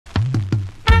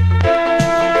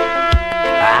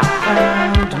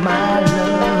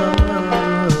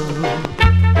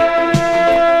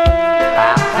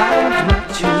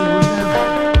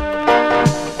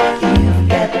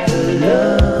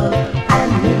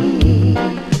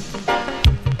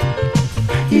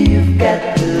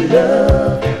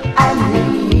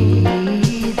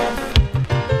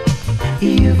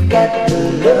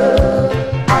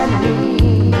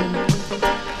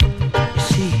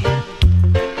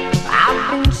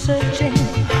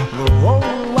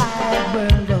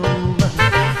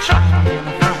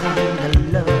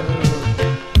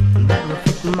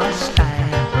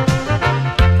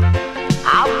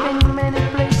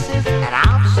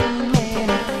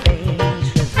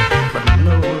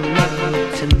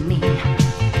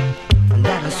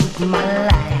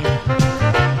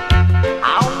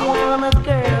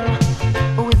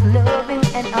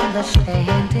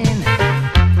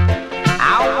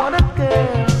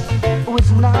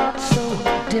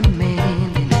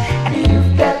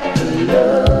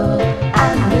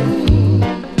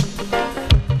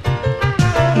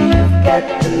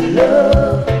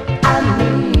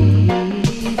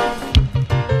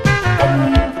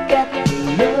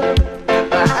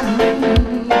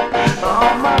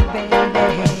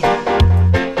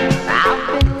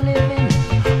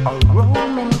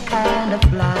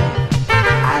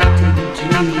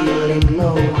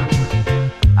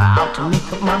make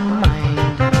up my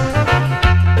mind.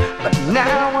 But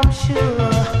now I'm sure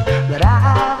that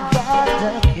I've got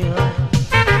the cure.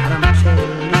 And I'm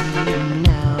telling you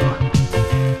now,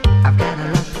 I've got a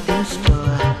lot in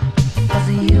store. 'Cause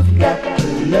you've got the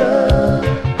love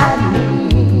I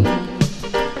need.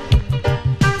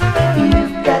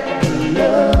 You've got the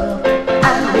love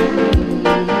I need.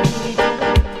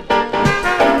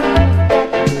 And you've got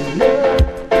the love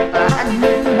I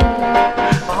need.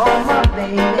 Oh my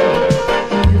baby,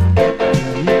 you've got the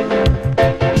love.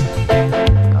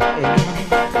 Oh, you get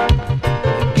it?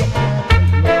 You got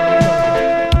the love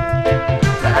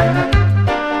I need.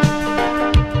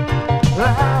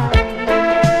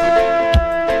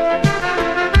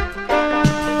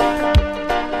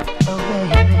 Oh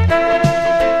baby.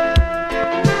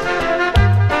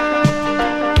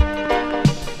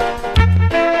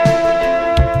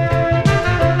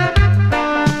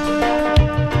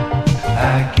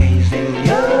 I gaze in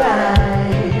your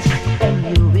eyes and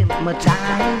you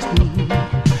hypnotize me.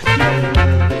 Your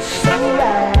love is so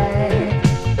right.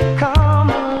 Come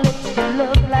and let your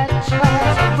love light shine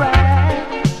so bright.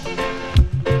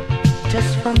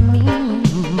 Just for me.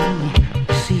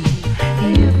 See,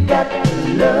 you've got the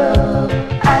love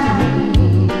I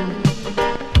need.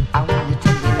 I wanna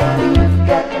tell you, you've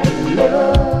got the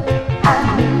love I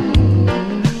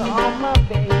need. Oh my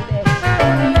baby,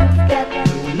 you've got the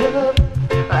love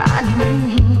I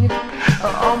need.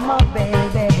 Oh my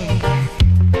baby,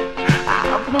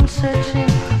 I've been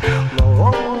searching the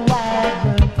whole wide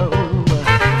world over,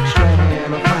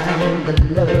 trying to find the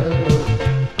love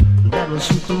that will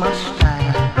suit my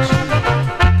style.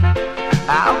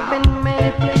 I've been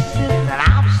many places and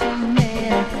I've seen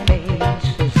many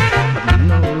faces, but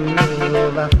no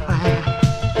love I find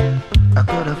I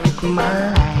could have fit my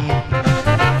life.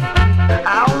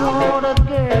 I want a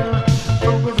girl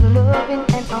who is loving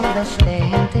and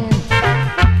understanding.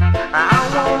 I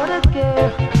want a girl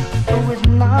who is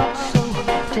not so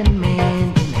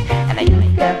demanding. And you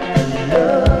got the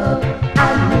love I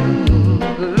need.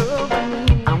 Love I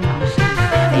need. I wanna say,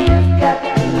 you got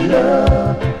the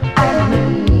love I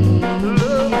need.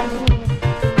 Love I need.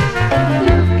 And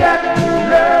you've got the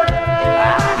love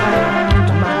I found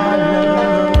my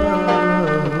love.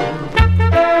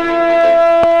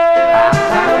 I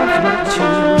found my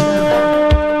true love.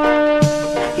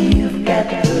 You've got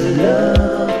the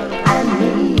love I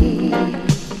need.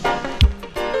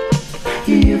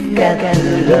 You've got the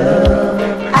love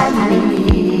I need.